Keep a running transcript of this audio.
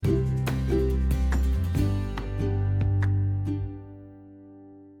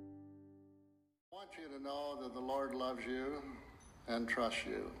and trust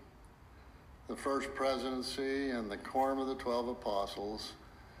you. The First Presidency and the Quorum of the 12 Apostles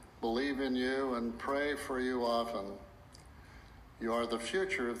believe in you and pray for you often. You are the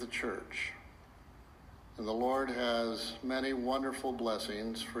future of the church, and the Lord has many wonderful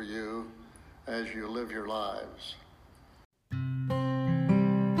blessings for you as you live your lives.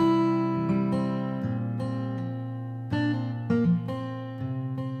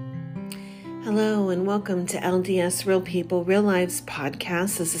 Hello and welcome to LDS Real People, Real Lives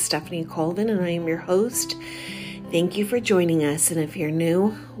podcast. This is Stephanie Colvin and I am your host. Thank you for joining us, and if you're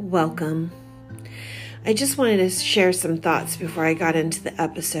new, welcome. I just wanted to share some thoughts before I got into the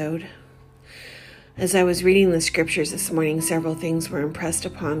episode. As I was reading the scriptures this morning, several things were impressed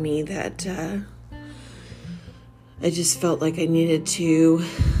upon me that I just felt like I needed to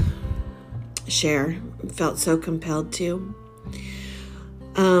share. Felt so compelled to.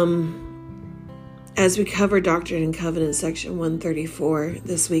 As we cover Doctrine and Covenants, section 134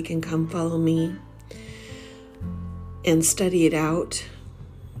 this week in Come Follow Me and study it out.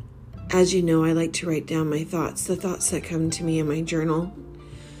 As you know, I like to write down my thoughts, the thoughts that come to me in my journal.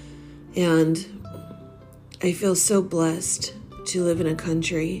 And I feel so blessed to live in a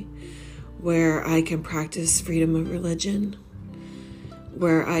country where I can practice freedom of religion,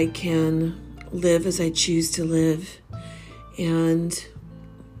 where I can live as I choose to live, and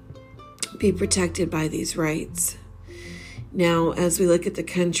be protected by these rights. Now, as we look at the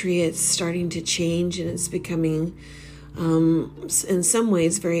country, it's starting to change and it's becoming, in some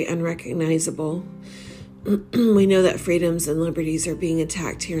ways, very unrecognizable. We know that freedoms and liberties are being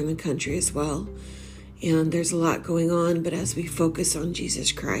attacked here in the country as well. And there's a lot going on, but as we focus on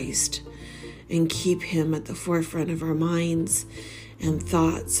Jesus Christ and keep him at the forefront of our minds and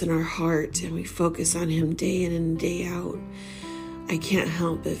thoughts and our heart, and we focus on him day in and day out, I can't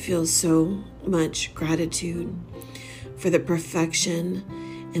help but feel so much gratitude for the perfection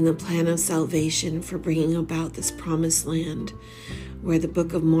and the plan of salvation, for bringing about this promised land where the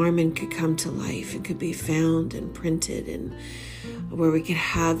Book of Mormon could come to life and could be found and printed, and where we could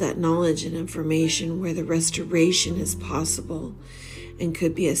have that knowledge and information, where the restoration is possible and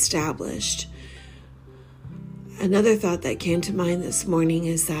could be established. Another thought that came to mind this morning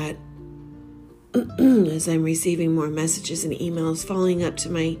is that as I'm receiving more messages and emails following up to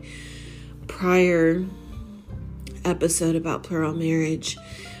my prior episode about plural marriage,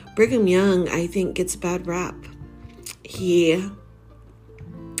 Brigham Young, I think, gets a bad rap. He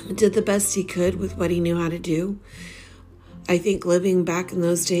did the best he could with what he knew how to do. I think living back in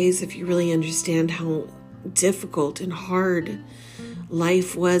those days, if you really understand how difficult and hard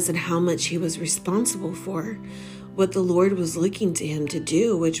life was and how much he was responsible for, what the Lord was looking to him to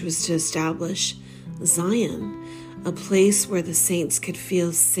do, which was to establish Zion, a place where the saints could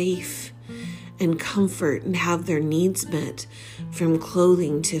feel safe and comfort and have their needs met, from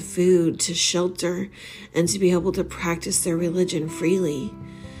clothing to food to shelter, and to be able to practice their religion freely.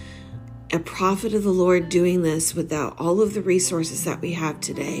 A prophet of the Lord doing this without all of the resources that we have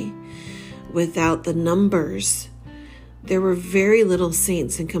today, without the numbers. There were very little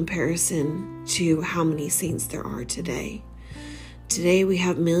saints in comparison to how many saints there are today. Today we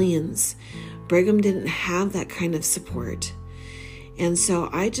have millions. Brigham didn't have that kind of support. And so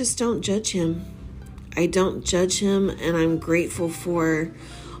I just don't judge him. I don't judge him, and I'm grateful for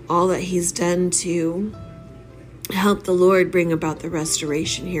all that he's done to help the Lord bring about the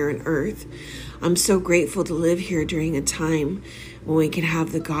restoration here on earth. I'm so grateful to live here during a time when we can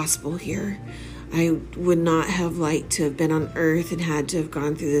have the gospel here. I would not have liked to have been on earth and had to have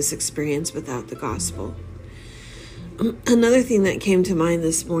gone through this experience without the gospel. Another thing that came to mind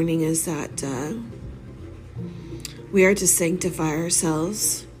this morning is that we are to sanctify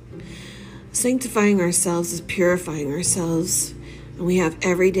ourselves. Sanctifying ourselves is purifying ourselves. And we have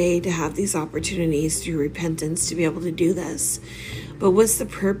every day to have these opportunities through repentance to be able to do this. But what's the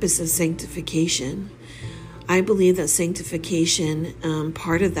purpose of sanctification? I believe that sanctification,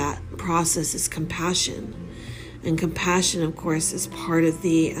 part of that process is compassion. And compassion, of course, is part of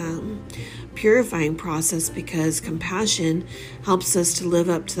the purifying process, because compassion helps us to live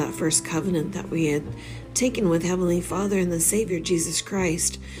up to that first covenant that we had taken with Heavenly Father and the Savior, Jesus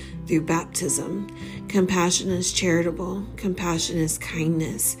Christ, through baptism. Compassion is charitable. Compassion is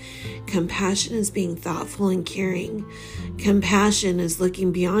kindness. Compassion is being thoughtful and caring. Compassion is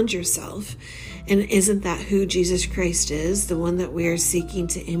looking beyond yourself. And isn't that who Jesus Christ is, the one that we are seeking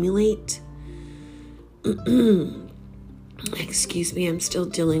to emulate? Excuse me, I'm still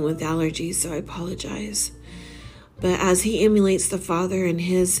dealing with allergies, so I apologize. But as he emulates the Father and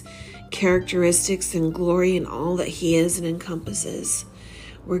his characteristics and glory and all that he is and encompasses,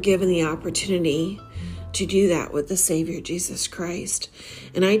 we're given the opportunity to do that with the Savior, Jesus Christ.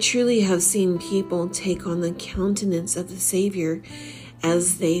 And I truly have seen people take on the countenance of the Savior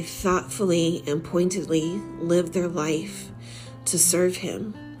as they thoughtfully and pointedly live their life to serve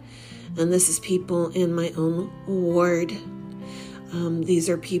him. And this is people in my own ward. These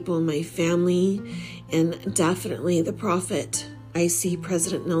are people in my family, and definitely the prophet. I see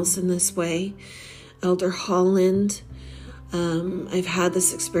President Nelson this way, Elder Holland. I've had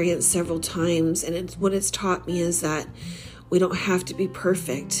this experience several times, and what it's taught me is that we don't have to be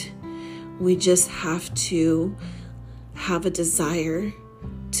perfect. We just have to have a desire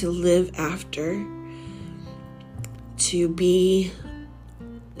to live after, to be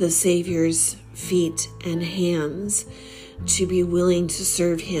the Savior's feet and hands, to be willing to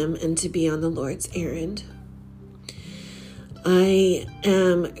serve him and to be on the Lord's errand. I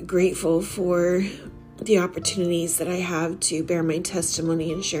am grateful for the opportunities that I have to bear my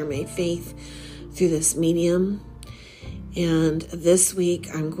testimony and share my faith through this medium. And this week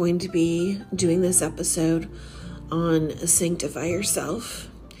I'm going to be doing this episode on Sanctify Yourself.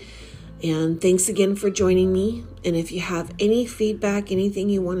 And thanks again for joining me. And if you have any feedback, anything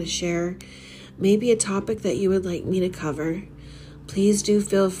you want to share, maybe a topic that you would like me to cover, please do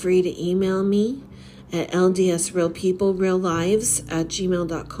feel free to email me at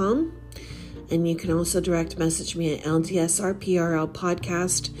ldsrealpeoplereallives@gmail.com. And you can also direct message me at LDSRPRL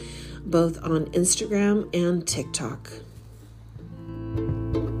Podcast, both on Instagram and TikTok.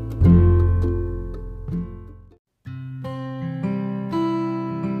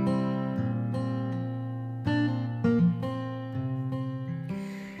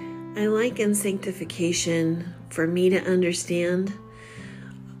 I liken sanctification, for me to understand,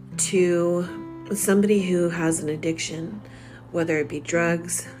 to somebody who has an addiction, whether it be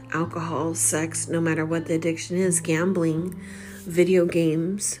drugs, alcohol, sex, no matter what the addiction is, gambling, video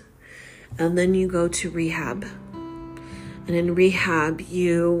games, and then you go to rehab. And in rehab,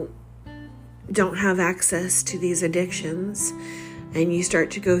 you don't have access to these addictions, and you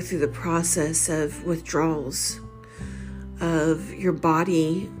start to go through the process of withdrawals, of your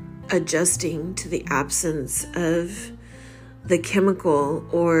body adjusting to the absence of the chemical,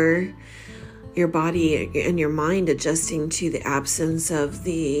 or your body and your mind adjusting to the absence of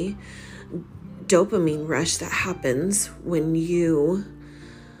the dopamine rush that happens when you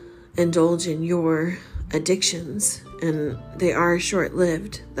indulge in your addictions. And they are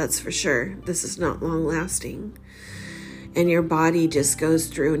short-lived, that's for sure. This is not long-lasting. And your body just goes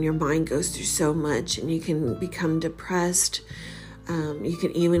through, and your mind goes through so much, and you can become depressed. You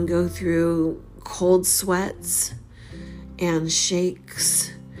can even go through cold sweats and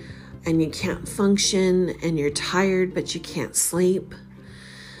shakes, and you can't function, and you're tired, but you can't sleep.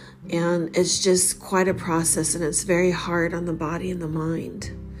 And it's just quite a process, and it's very hard on the body and the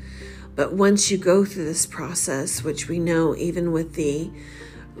mind. But once you go through this process, which we know even with the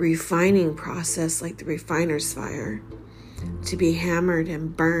refining process, like the refiner's fire, to be hammered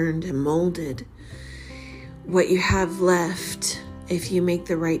and burned and molded, what you have left, if you make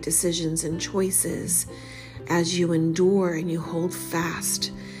the right decisions and choices, as you endure and you hold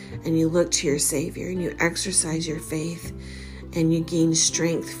fast and you look to your Savior and you exercise your faith and you gain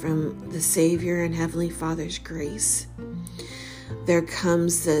strength from the Savior and Heavenly Father's grace, there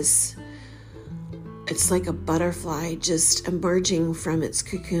comes this, it's like a butterfly just emerging from its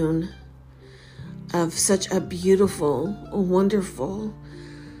cocoon of such a beautiful, wonderful,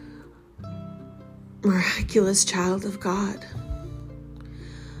 miraculous child of God.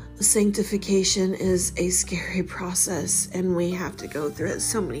 Sanctification is a scary process, and we have to go through it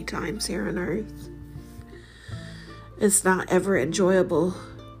so many times here on earth. It's not ever enjoyable,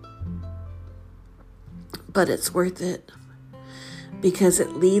 but it's worth it, because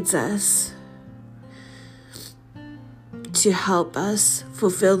it leads us to help us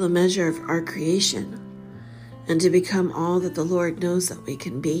fulfill the measure of our creation and to become all that the Lord knows that we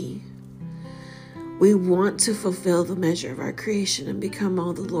can be. We want to fulfill the measure of our creation and become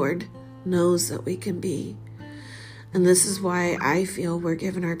all the Lord knows that we can be. And this is why I feel we're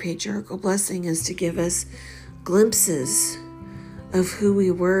given our patriarchal blessing, is to give us glimpses of who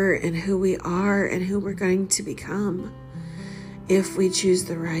we were and who we are and who we're going to become if we choose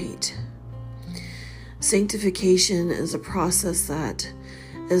the right. Sanctification is a process that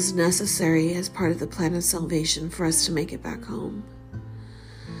is necessary as part of the plan of salvation for us to make it back home.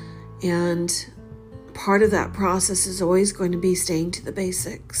 And part of that process is always going to be staying to the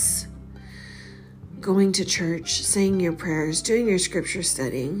basics. Going to church, saying your prayers, doing your scripture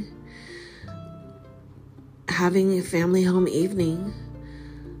studying, having a family home evening,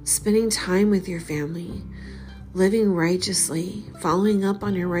 spending time with your family, living righteously, following up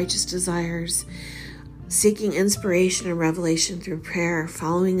on your righteous desires, seeking inspiration and revelation through prayer,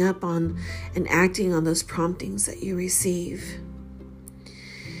 following up on and acting on those promptings that you receive.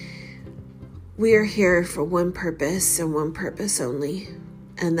 We are here for one purpose and one purpose only,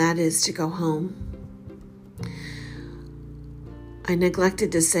 and that is to go home. I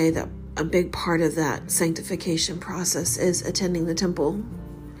neglected to say that a big part of that sanctification process is attending the temple.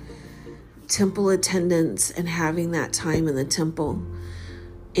 Temple attendance and having that time in the temple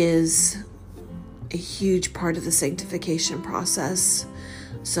is a huge part of the sanctification process.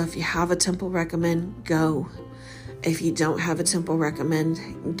 So if you have a temple recommend, go. If you don't have a temple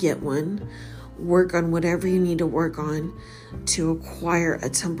recommend, get one. Work on whatever you need to work on to acquire a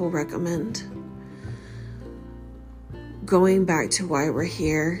temple recommend. Going back to why we're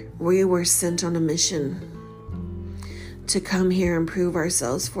here, we were sent on a mission to come here and prove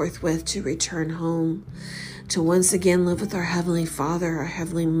ourselves forthwith, to return home, to once again live with our Heavenly Father, our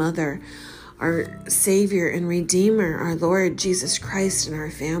Heavenly Mother, our Savior and Redeemer, our Lord Jesus Christ, and our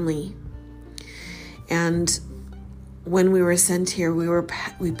family. And when we were sent here,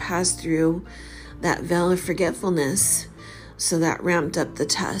 we passed through that veil of forgetfulness, so that ramped up the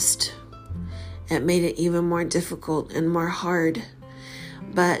test. It made it even more difficult and more hard.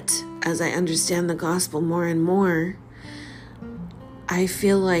 But as I understand the gospel more and more, I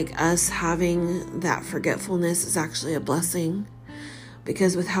feel like us having that forgetfulness is actually a blessing,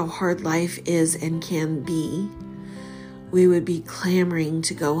 because with how hard life is and can be, we would be clamoring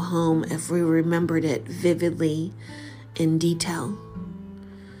to go home if we remembered it vividly in detail.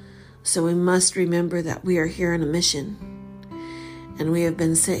 So we must remember that we are here on a mission, and we have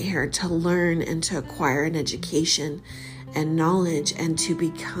been sent here to learn and to acquire an education and knowledge and to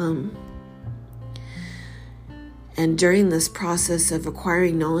become. And during this process of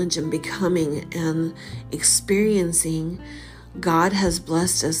acquiring knowledge and becoming and experiencing, God has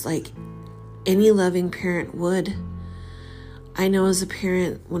blessed us like any loving parent would. I know as a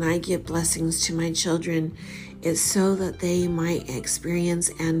parent, when I give blessings to my children, it's so that they might experience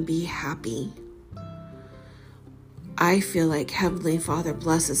and be happy. I feel like Heavenly Father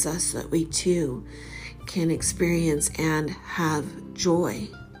blesses us so that we too can experience and have joy.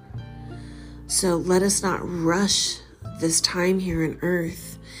 So let us not rush this time here on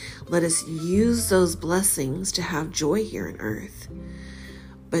earth. Let us use those blessings to have joy here on earth,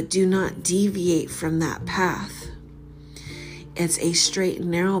 but do not deviate from that path. It's a straight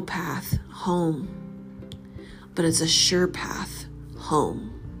and narrow path home, but it's a sure path home.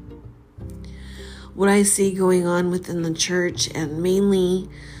 What I see going on within the church, and mainly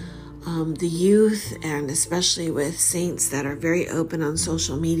the youth, and especially with saints that are very open on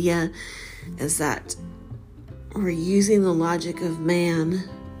social media, is that we're using the logic of man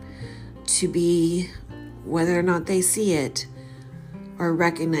to be, whether or not they see it or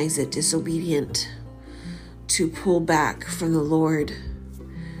recognize it, disobedient, to pull back from the Lord.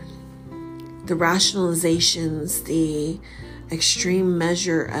 The rationalizations, the extreme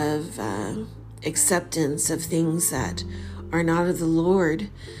measure of acceptance of things that are not of the Lord,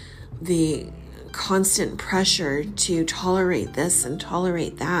 the constant pressure to tolerate this and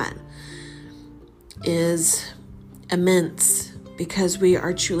tolerate that is immense, because we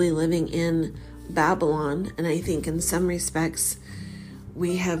are truly living in Babylon. And I think in some respects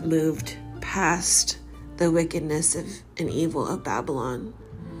we have moved past the wickedness of and evil of Babylon.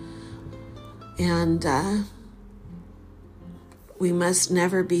 And we must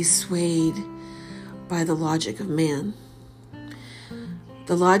never be swayed by the logic of man.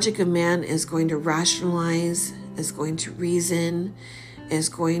 The logic of man is going to rationalize, is going to reason, is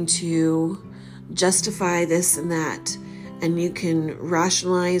going to justify this and that. And you can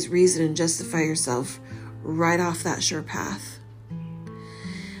rationalize, reason, and justify yourself right off that sure path.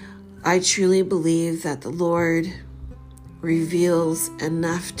 I truly believe that the Lord reveals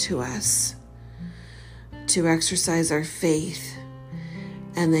enough to us to exercise our faith,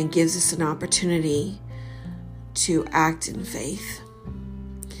 and then gives us an opportunity to act in faith.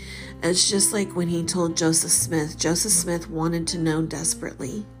 It's just like when he told Joseph Smith. Joseph Smith wanted to know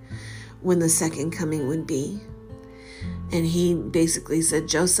desperately when the second coming would be. And he basically said,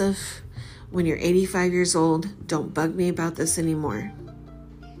 Joseph, when you're 85 years old, don't bug me about this anymore.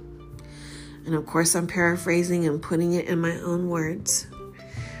 And of course, I'm paraphrasing and putting it in my own words.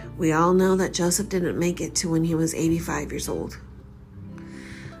 We all know that Joseph didn't make it to when he was 85 years old.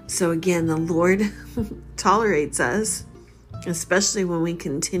 So again, the Lord tolerates us, especially when we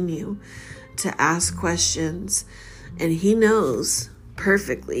continue to ask questions. And he knows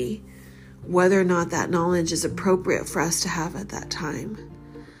perfectly whether or not that knowledge is appropriate for us to have at that time.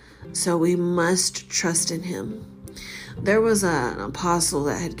 So we must trust in him. There was an apostle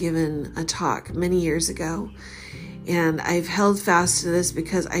that had given a talk many years ago, and I've held fast to this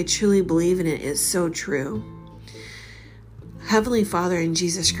because I truly believe in it. It's so true. Heavenly Father and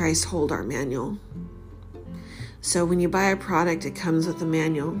Jesus Christ hold our manual. So when you buy a product, it comes with a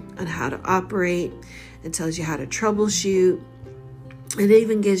manual on how to operate. It tells you how to troubleshoot. It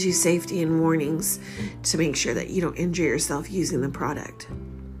even gives you safety and warnings to make sure that you don't injure yourself using the product.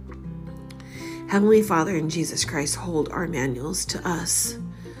 Heavenly Father and Jesus Christ hold our manuals to us,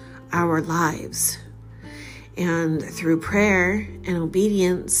 our lives. And through prayer and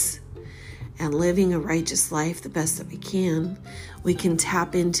obedience and living a righteous life the best that we can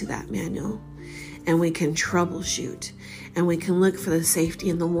tap into that manual, and we can troubleshoot, and we can look for the safety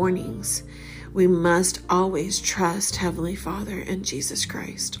and the warnings. We must always trust Heavenly Father and Jesus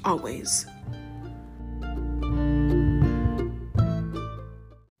Christ, always.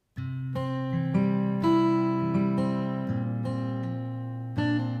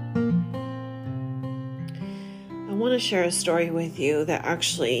 I want to share a story with you that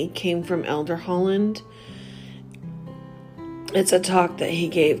actually came from Elder Holland. It's a talk that he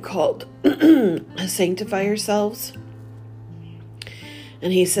gave called Sanctify Yourselves.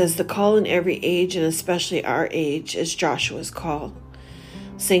 And he says, the call in every age, and especially our age, is Joshua's call.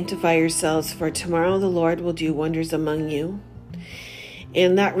 Sanctify yourselves, for tomorrow the Lord will do wonders among you.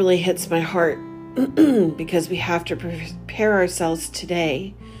 And that really hits my heart because we have to prepare ourselves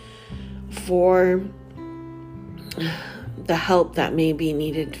today for the help that may be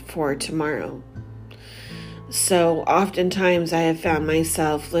needed for tomorrow. So oftentimes I have found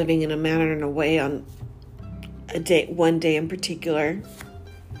myself living in a manner and a way on one day in particular.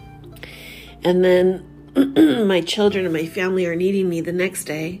 And then my children and my family are needing me the next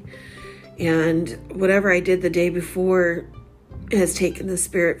day. And whatever I did the day before has taken the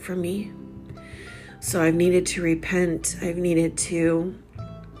spirit from me. So I've needed to repent. I've needed to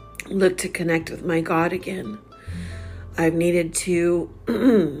look to connect with my God again. I've needed to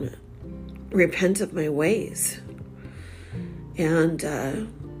repent of my ways. And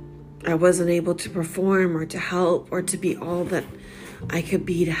I wasn't able to perform or to help or to be all that I could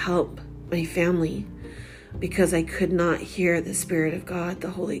be to help my family because I could not hear the Spirit of God, the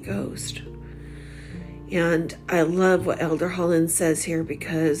Holy Ghost. And I love what Elder Holland says here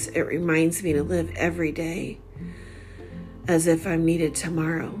because it reminds me to live every day as if I'm needed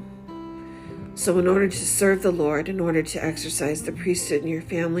tomorrow. So in order to serve the Lord, in order to exercise the priesthood in your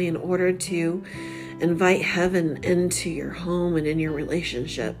family, in order to invite heaven into your home and in your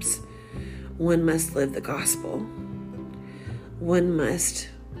relationships, one must live the gospel. One must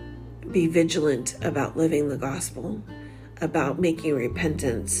be vigilant about living the gospel, about making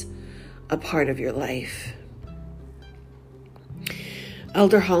repentance a part of your life.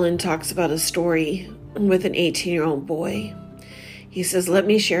 Elder Holland talks about a story with an 18-year-old boy. He says, let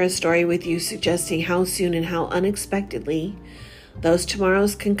me share a story with you suggesting how soon and how unexpectedly those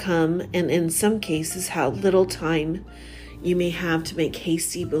tomorrows can come, and in some cases how little time you may have to make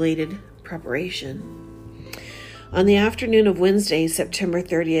hasty, belated preparation. On the afternoon of Wednesday, September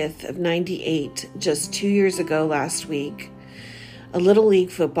 30th of 98, just 2 years ago last week, a Little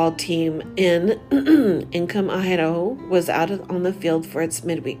League football team in Income, Idaho was out on the field for its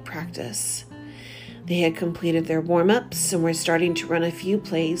midweek practice. They had completed their warm-ups and were starting to run a few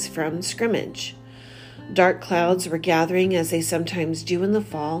plays from scrimmage. Dark clouds were gathering as they sometimes do in the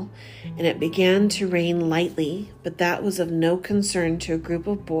fall, and it began to rain lightly, but that was of no concern to a group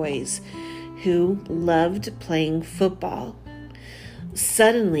of boys who loved playing football.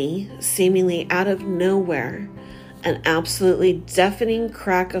 Suddenly, seemingly out of nowhere, an absolutely deafening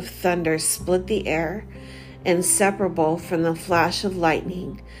crack of thunder split the air, inseparable from the flash of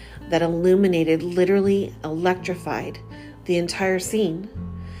lightning that illuminated, literally electrified, the entire scene.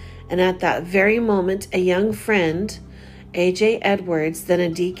 And at that very moment, a young friend, A.J. Edwards, then a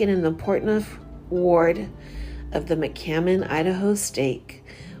deacon in the Portneuf ward of the McCammon, Idaho Stake,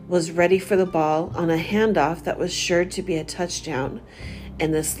 was ready for the ball on a handoff that was sure to be a touchdown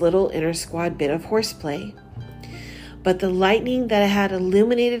in this little inter-squad bit of horseplay. But the lightning that had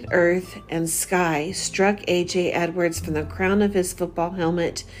illuminated earth and sky struck A.J. Edwards from the crown of his football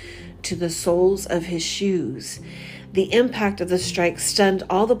helmet to the soles of his shoes. The impact of the strike stunned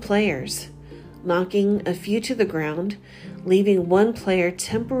all the players, knocking a few to the ground, leaving one player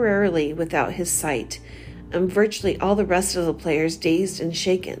temporarily without his sight, and virtually all the rest of the players dazed and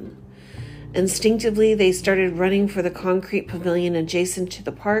shaken. Instinctively, they started running for the concrete pavilion adjacent to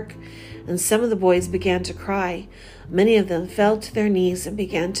the park, and some of the boys began to cry. Many of them fell to their knees and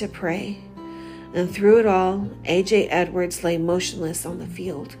began to pray. And through it all, A.J. Edwards lay motionless on the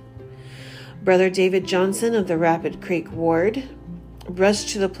field. Brother David Johnson of the Rapid Creek Ward rushed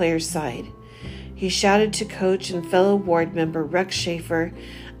to the player's side. He shouted to coach and fellow ward member Rex Schaefer,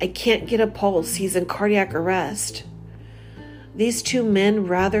 "I can't get a pulse. He's in cardiac arrest." These two men,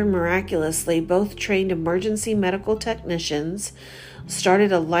 rather miraculously, both trained emergency medical technicians,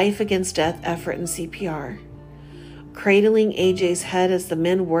 started a life-against-death effort in CPR. Cradling AJ's head as the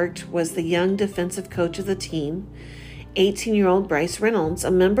men worked was the young defensive coach of the team, 18-year-old Bryce Reynolds,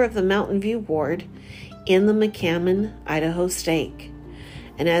 a member of the Mountain View Ward in the McCammon, Idaho Stake.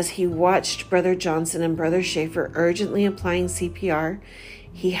 And as he watched Brother Johnson and Brother Schaefer urgently applying CPR,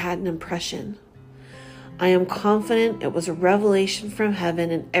 he had an impression. I am confident it was a revelation from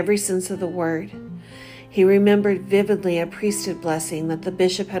heaven in every sense of the word. He remembered vividly a priesthood blessing that the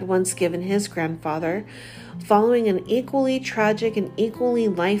bishop had once given his grandfather following an equally tragic and equally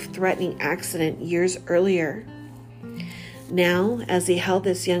life-threatening accident years earlier. Now, as he held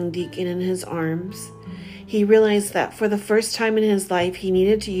this young deacon in his arms, he realized that for the first time in his life, he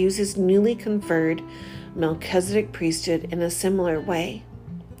needed to use his newly conferred Melchizedek priesthood in a similar way.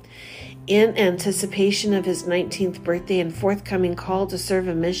 In anticipation of his 19th birthday and forthcoming call to serve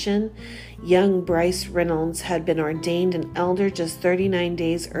a mission, young Bryce Reynolds had been ordained an elder just 39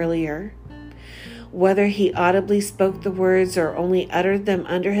 days earlier. Whether he audibly spoke the words or only uttered them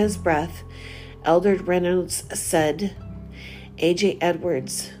under his breath, Elder Reynolds said, "A.J.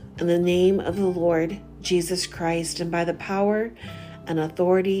 Edwards, in the name of the Lord Jesus Christ, and by the power and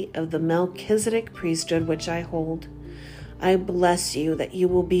authority of the Melchizedek priesthood which I hold, I bless you that you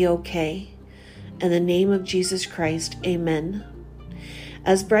will be okay. In the name of Jesus Christ, amen."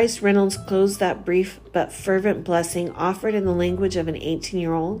 As Bryce Reynolds closed that brief but fervent blessing offered in the language of an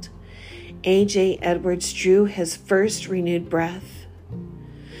 18-year-old, A.J. Edwards drew his first renewed breath.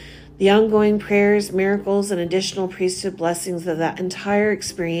 The ongoing prayers, miracles, and additional priesthood blessings of that entire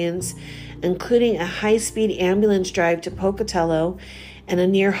experience, including a high-speed ambulance drive to Pocatello and a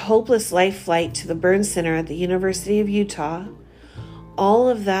near-hopeless life flight to the burn center at the University of Utah, all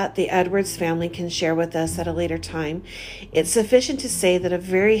of that the Edwards family can share with us at a later time. It's sufficient to say that a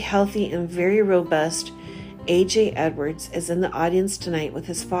very healthy and very robust A.J. Edwards is in the audience tonight with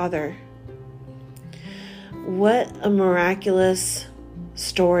his father. What a miraculous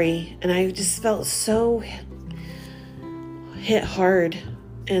story. And I just felt so hit hard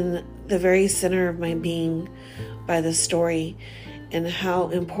in the very center of my being by this story and how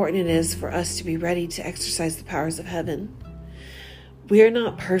important it is for us to be ready to exercise the powers of heaven. We are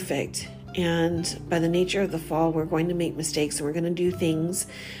not perfect, and by the nature of the fall, we're going to make mistakes and we're going to do things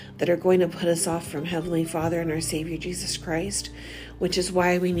that are going to put us off from Heavenly Father and our Savior Jesus Christ, which is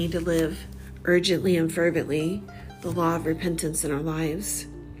why we need to live urgently and fervently the law of repentance in our lives,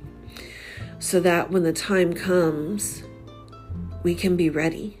 so that when the time comes, we can be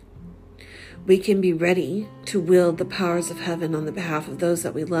ready. We can be ready to wield the powers of heaven on the behalf of those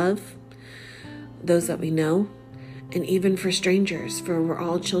that we love, those that we know, and even for strangers, for we're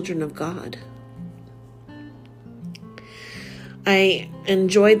all children of God. I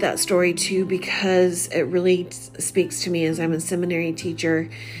enjoyed that story too because it really speaks to me as I'm a seminary teacher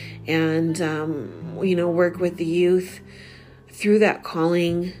and, work with the youth. Through that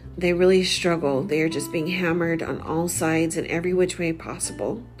calling, they really struggle. They are just being hammered on all sides in every which way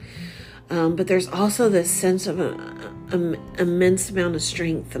possible. But there's also this sense of an immense amount of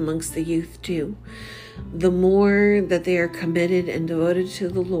strength amongst the youth too. The more that they are committed and devoted to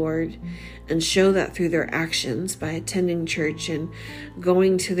the Lord and show that through their actions by attending church and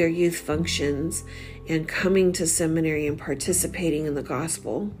going to their youth functions and coming to seminary and participating in the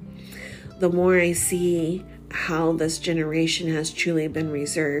gospel, the more I see how this generation has truly been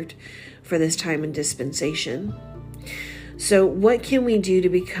reserved for this time and dispensation. So what can we do to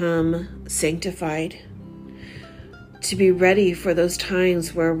become sanctified? To be ready for those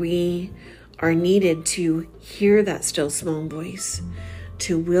times where we are needed to hear that still small voice,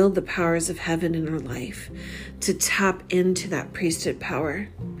 to wield the powers of heaven in our life, to tap into that priesthood power.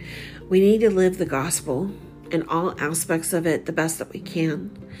 We need to live the gospel in all aspects of it the best that we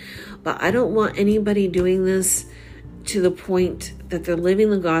can. But I don't want anybody doing this to the point that they're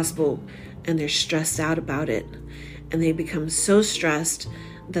living the gospel and they're stressed out about it. And they become so stressed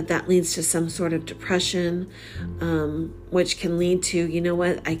that leads to some sort of depression, which can lead to, you know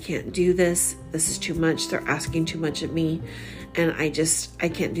what, I can't do this. This is too much. They're asking too much of me. And I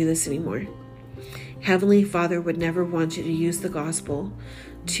can't do this anymore. Heavenly Father would never want you to use the gospel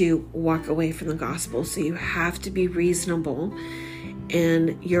to walk away from the gospel. So you have to be reasonable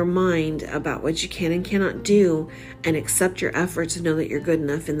in your mind about what you can and cannot do and accept your efforts and know that you're good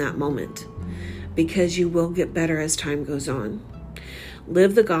enough in that moment, because you will get better as time goes on.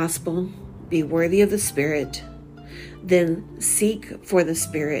 Live the gospel, be worthy of the Spirit, then seek for the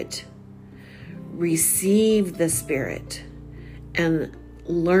Spirit, receive the Spirit, and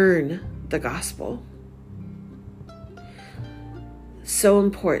learn the gospel. So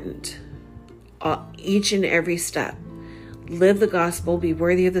important. Each and every step. Live the gospel, be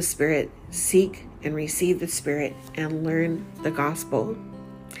worthy of the Spirit, seek and receive the Spirit, and learn the gospel.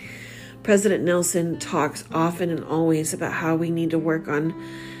 President Nelson talks often and always about how we need to work on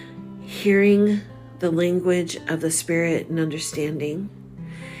hearing the language of the Spirit and understanding.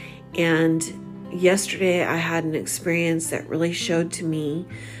 And yesterday I had an experience that really showed to me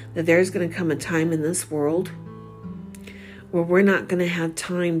that there's going to come a time in this world where we're not going to have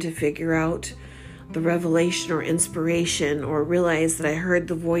time to figure out the revelation or inspiration or realize that I heard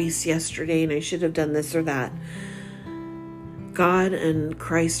the voice yesterday and I should have done this or that. God and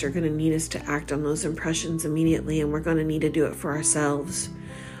Christ are going to need us to act on those impressions immediately, and we're going to need to do it for ourselves,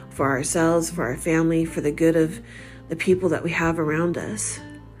 for our family, for the good of the people that we have around us.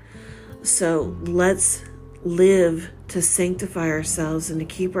 So let's live to sanctify ourselves and to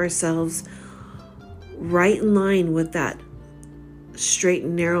keep ourselves right in line with that straight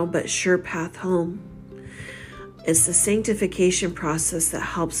and narrow but sure path home. It's the sanctification process that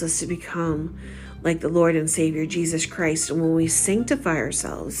helps us to become like the Lord and Savior Jesus Christ. And when we sanctify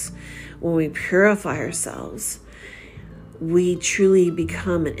ourselves, when we purify ourselves, we truly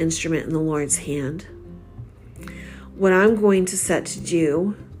become an instrument in the Lord's hand. What I'm going to set to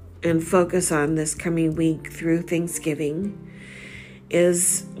do and focus on this coming week through Thanksgiving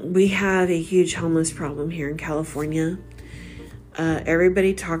is we have a huge homeless problem here in California.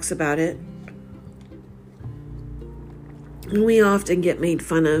 Everybody talks about it. And we often get made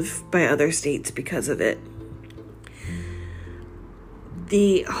fun of by other states because of it.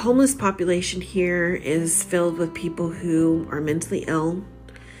 The homeless population here is filled with people who are mentally ill,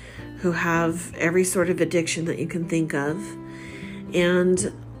 who have every sort of addiction that you can think of.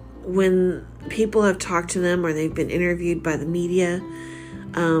 And when people have talked to them or they've been interviewed by the media,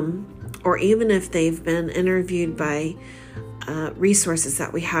 or even if they've been interviewed by resources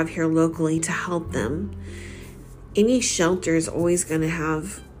that we have here locally to help them, any shelter is always going to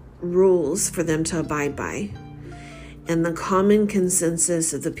have rules for them to abide by. And the common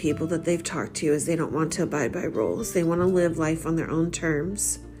consensus of the people that they've talked to is they don't want to abide by rules. They want to live life on their own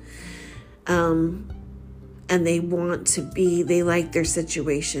terms. And they want to they like their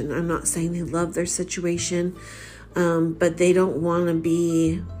situation. I'm not saying they love their situation, but they don't want to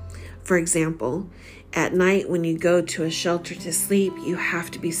be, for example, at night when you go to a shelter to sleep, you have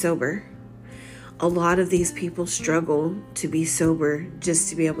to be sober. A lot of these people struggle to be sober just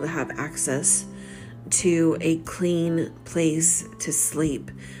to be able to have access to a clean place to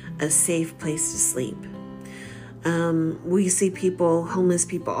sleep, a safe place to sleep. We see homeless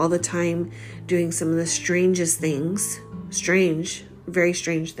people all the time doing some of the strangest things, very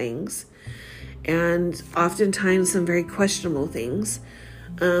strange things, and oftentimes some very questionable things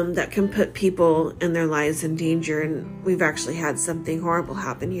that can put people and their lives in danger. And we've actually had something horrible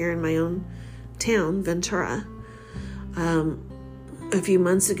happen here in my own town, Ventura. A few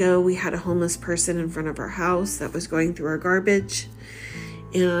months ago, we had a homeless person in front of our house that was going through our garbage,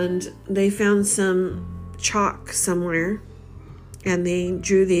 and they found some chalk somewhere, and they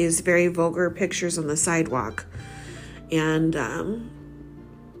drew these very vulgar pictures on the sidewalk. And I'm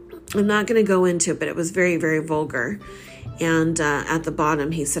not going to go into it, but it was very, very vulgar. And at the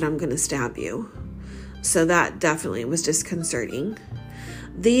bottom, he said, "I'm going to stab you." So that definitely was disconcerting.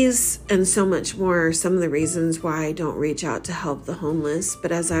 These and so much more are some of the reasons why I don't reach out to help the homeless.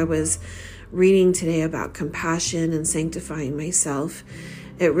 But as I was reading today about compassion and sanctifying myself,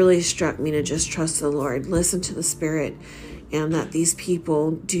 it really struck me to just trust the Lord, listen to the Spirit, and that these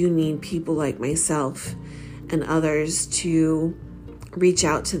people do need people like myself and others to reach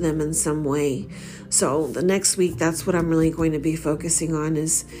out to them in some way. So the next week, that's what I'm really going to be focusing on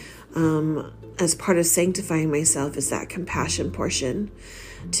is, as part of sanctifying myself, is that compassion portion,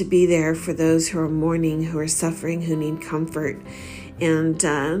 to be there for those who are mourning, who are suffering, who need comfort, and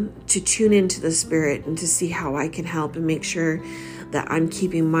to tune into the Spirit and to see how I can help and make sure that I'm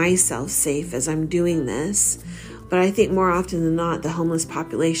keeping myself safe as I'm doing this. But I think more often than not, the homeless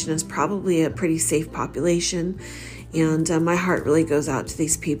population is probably a pretty safe population. And my heart really goes out to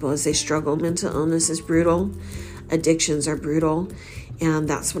these people as they struggle. Mental illness is brutal. Addictions are brutal. And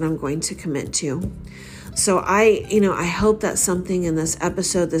that's what I'm going to commit to. So I hope that something in this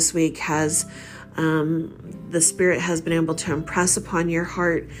episode this week has, the Spirit has been able to impress upon your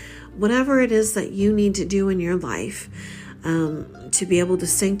heart whatever it is that you need to do in your life. to be able to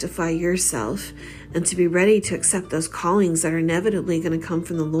sanctify yourself and to be ready to accept those callings that are inevitably going to come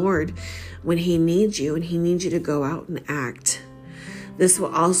from the Lord when He needs you and He needs you to go out and act. This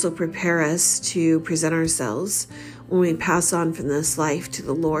will also prepare us to present ourselves when we pass on from this life to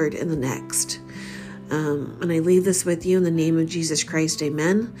the Lord in the next. And I leave this with you in the name of Jesus Christ.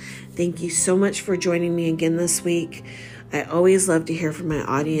 Amen. Thank you so much for joining me again this week. I always love to hear from my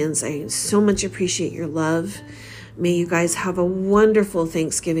audience. I so much appreciate your love. May you guys have a wonderful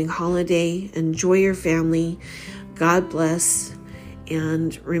Thanksgiving holiday. Enjoy your family. God bless.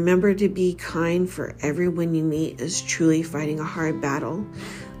 And remember to be kind, for everyone you meet is truly fighting a hard battle.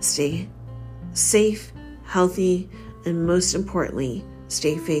 Stay safe, healthy, and most importantly,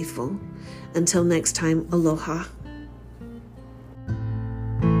 stay faithful. Until next time, aloha.